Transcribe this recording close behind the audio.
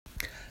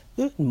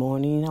Good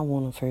morning. I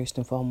want to first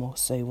and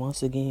foremost say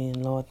once again,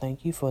 Lord,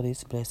 thank you for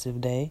this blessed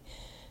day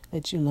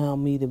that you allow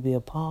me to be a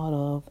part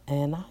of.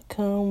 And I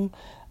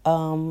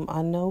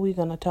know we're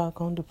going to talk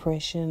on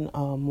depression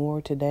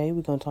more today.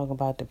 We're going to talk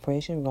about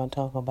depression. We're going to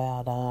talk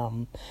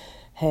about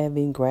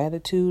having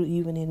gratitude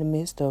even in the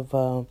midst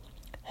of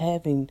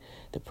having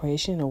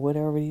depression or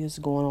whatever it is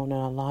going on in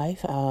our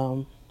life.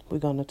 We're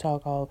going to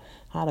talk about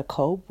how to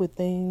cope with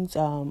things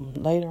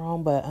later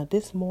on. But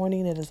this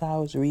morning, as I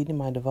was reading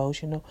my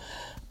devotional,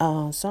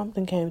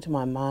 something came to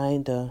my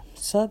mind. The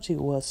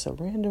subject was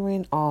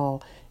surrendering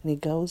all. And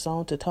it goes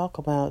on to talk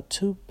about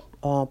two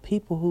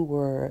people who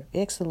were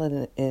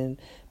excellent in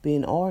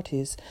being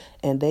artists,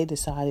 and they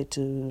decided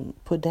to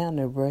put down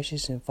their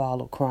brushes and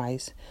follow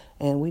Christ.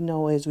 And we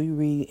know, as we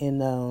read in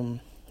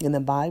the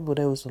Bible,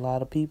 there was a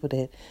lot of people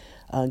that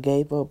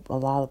gave up a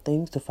lot of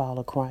things to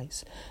follow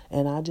Christ.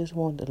 And I just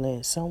wanted to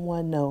let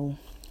someone know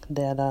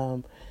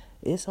that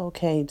it's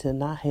okay to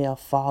not have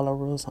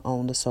followers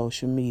on the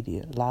social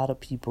media. A lot of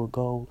people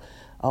go,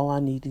 "Oh,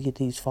 I need to get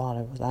these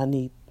followers. I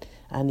need."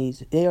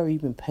 They are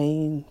even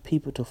paying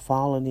people to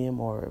follow them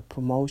or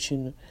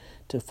promotion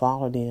to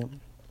follow them.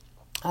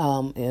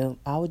 And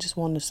I would just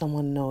want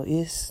someone to know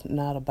it's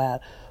not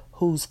about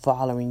who's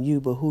following you,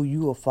 but who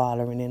you are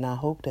following. And I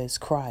hope that's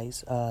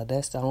Christ.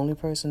 That's the only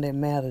person that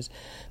matters.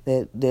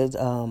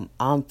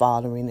 I'm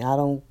following. I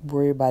don't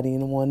worry about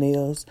anyone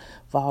else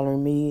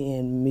following me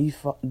and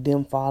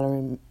them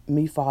following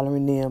me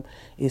following them.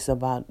 It's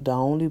about the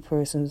only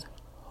person,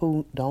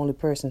 who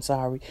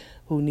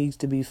needs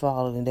to be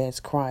followed, and that's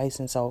Christ.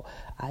 And so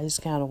I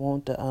just kind of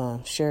want to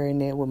share in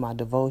that with my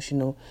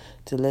devotional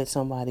to let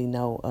somebody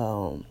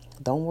know,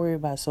 don't worry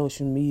about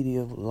social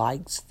media,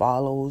 likes,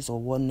 follows, or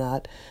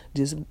whatnot.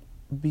 Just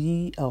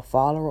be a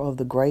follower of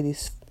the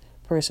greatest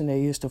person there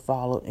is to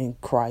follow in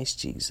Christ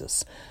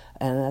Jesus.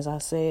 And as I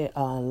said,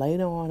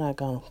 later on, I'm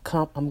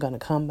gonna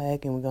come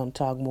back and we're gonna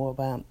talk more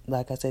about,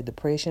 like I said,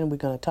 depression. We're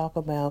gonna talk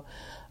about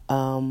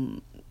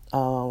um,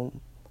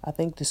 I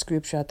think the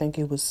scripture, I think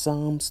it was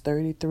Psalms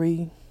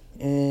 33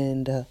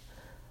 and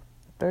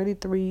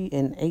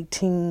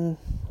 18,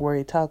 where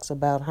it talks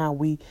about how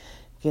we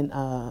can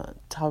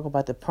talk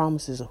about the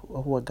promises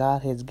of what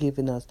God has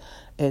given us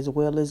as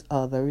well as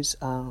others.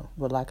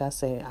 But like I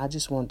said, I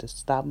just want to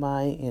stop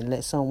by and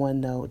let someone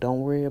know,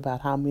 don't worry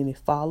about how many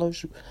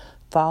followers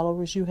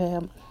you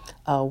have.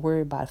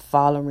 Worry about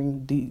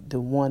following the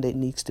one that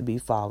needs to be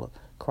followed,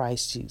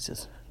 Christ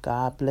Jesus.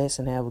 God bless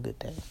and have a good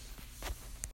day.